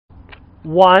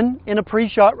one, in a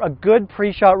pre-shot, a good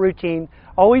pre-shot routine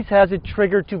always has a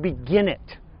trigger to begin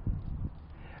it.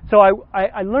 So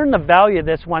I learned the value of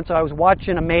this once. I was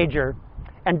watching a major,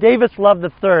 and Davis Love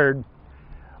III,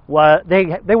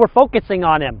 they were focusing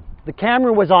on him. The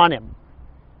camera was on him.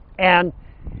 And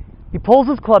he pulls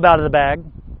his club out of the bag,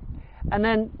 and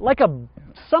then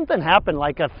something happened,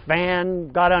 like a fan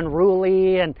got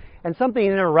unruly, and something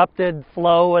interrupted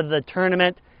flow of the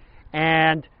tournament.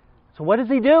 And so what does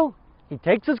he do? He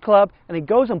takes his club, and he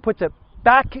goes and puts it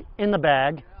back in the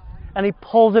bag, and he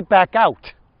pulls it back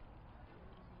out.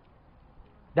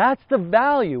 That's the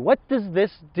value. What does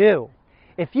this do?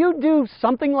 If you do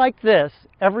something like this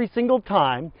every single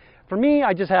time, for me,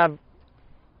 I just have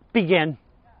begin.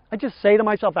 I just say to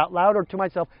myself out loud or to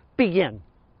myself, begin.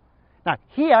 Now,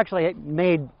 he actually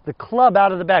made the club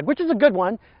out of the bag, which is a good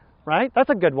one, right? That's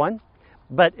a good one.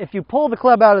 But if you pull the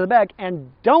club out of the bag and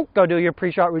don't go do your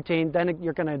pre-shot routine, then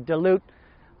you're going to dilute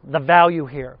the value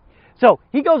here. So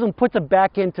he goes and puts it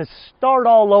back in to start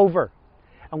all over.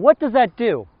 And what does that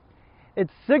do? It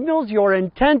signals your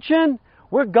intention.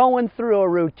 We're going through a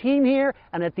routine here,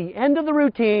 and at the end of the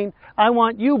routine, I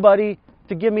want you, buddy,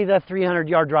 to give me the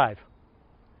 300-yard drive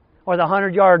or the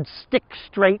 100-yard stick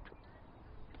straight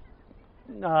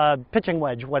pitching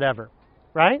wedge, whatever,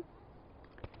 right?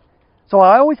 So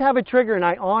I always have a trigger, and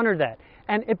I honor that.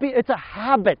 And it's a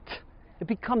habit. It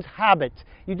becomes habit.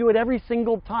 You do it every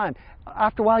single time.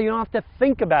 After a while, you don't have to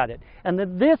think about it. And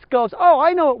then this goes, oh,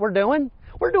 I know what we're doing.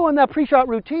 We're doing that pre-shot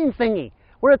routine thingy.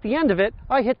 Where at the end of it,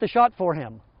 I hit the shot for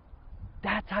him.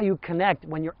 That's how you connect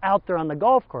when you're out there on the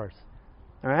golf course.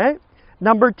 All right?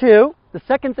 Number two, the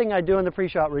second thing I do in the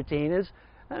pre-shot routine is,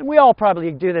 and we all probably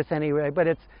do this anyway, but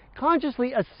it's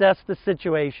consciously assess the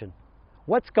situation.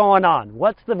 What's going on?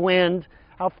 What's the wind?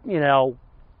 How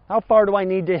far do I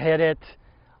need to hit it?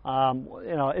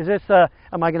 Is this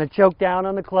am I going to choke down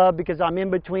on the club because I'm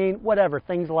in between? Whatever,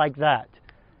 things like that.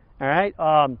 All right.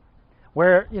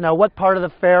 What part of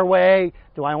the fairway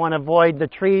do I want to avoid the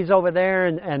trees over there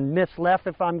and miss left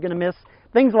if I'm going to miss?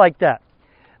 Things like that.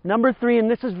 Number three, and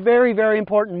this is very, very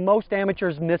important. Most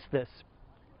amateurs miss this,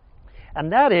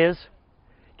 and that is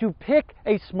to pick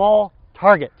a small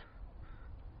target.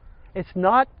 It's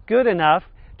not good enough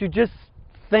to just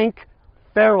think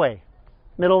fairway,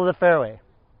 middle of the fairway.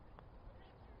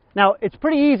 Now, it's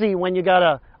pretty easy when you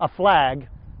got a flag,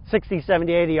 60,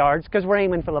 70, 80 yards, because we're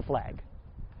aiming for the flag.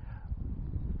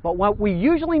 But what we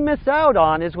usually miss out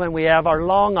on is when we have our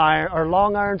long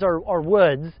irons or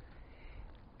woods,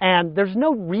 and there's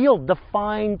no real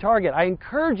defined target. I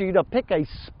encourage you to pick a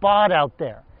spot out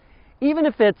there, even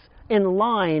if it's in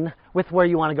line with where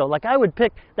you want to go. Like I would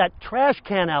pick that trash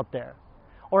can out there,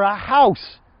 or a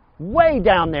house way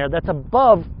down there that's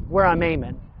above where I'm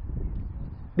aiming.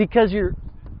 Because your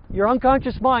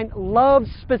unconscious mind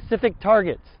loves specific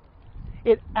targets.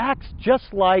 It acts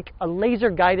just like a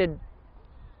laser-guided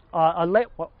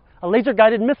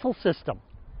missile system.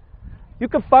 You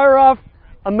can fire off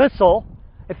a missile.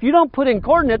 If you don't put in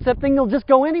coordinates, that thing will just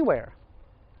go anywhere.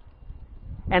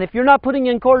 And if you're not putting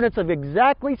in coordinates of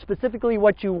exactly, specifically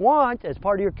what you want as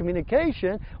part of your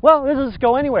communication, well, it'll just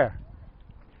go anywhere.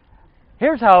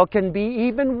 Here's how it can be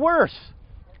even worse.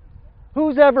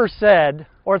 Who's ever said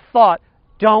or thought,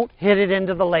 don't hit it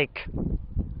into the lake?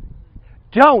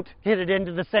 Don't hit it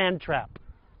into the sand trap.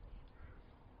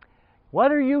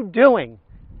 What are you doing?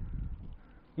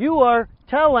 You are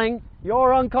telling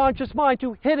your unconscious mind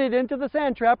to hit it into the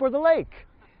sand trap or the lake.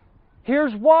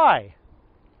 Here's why.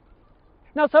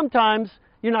 Now, sometimes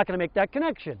you're not going to make that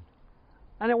connection,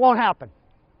 and it won't happen.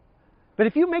 But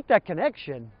if you make that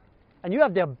connection, and you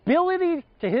have the ability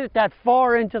to hit it that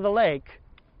far into the lake,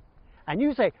 and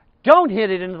you say, don't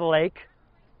hit it into the lake,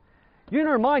 your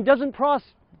inner mind doesn't process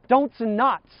don'ts and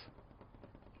nots.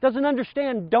 Doesn't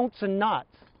understand don'ts and nots.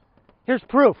 Here's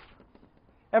proof.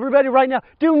 Everybody right now,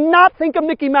 do not think of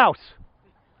Mickey Mouse.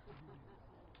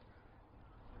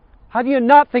 How do you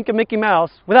not think of Mickey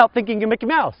Mouse without thinking of Mickey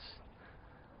Mouse?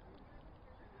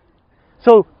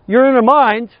 So your inner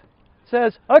mind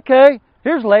says, okay,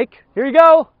 here's lake, here you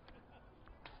go.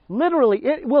 Literally,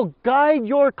 it will guide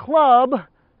your club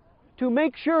to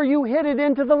make sure you hit it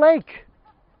into the lake.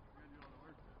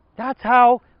 That's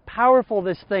how powerful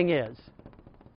this thing is.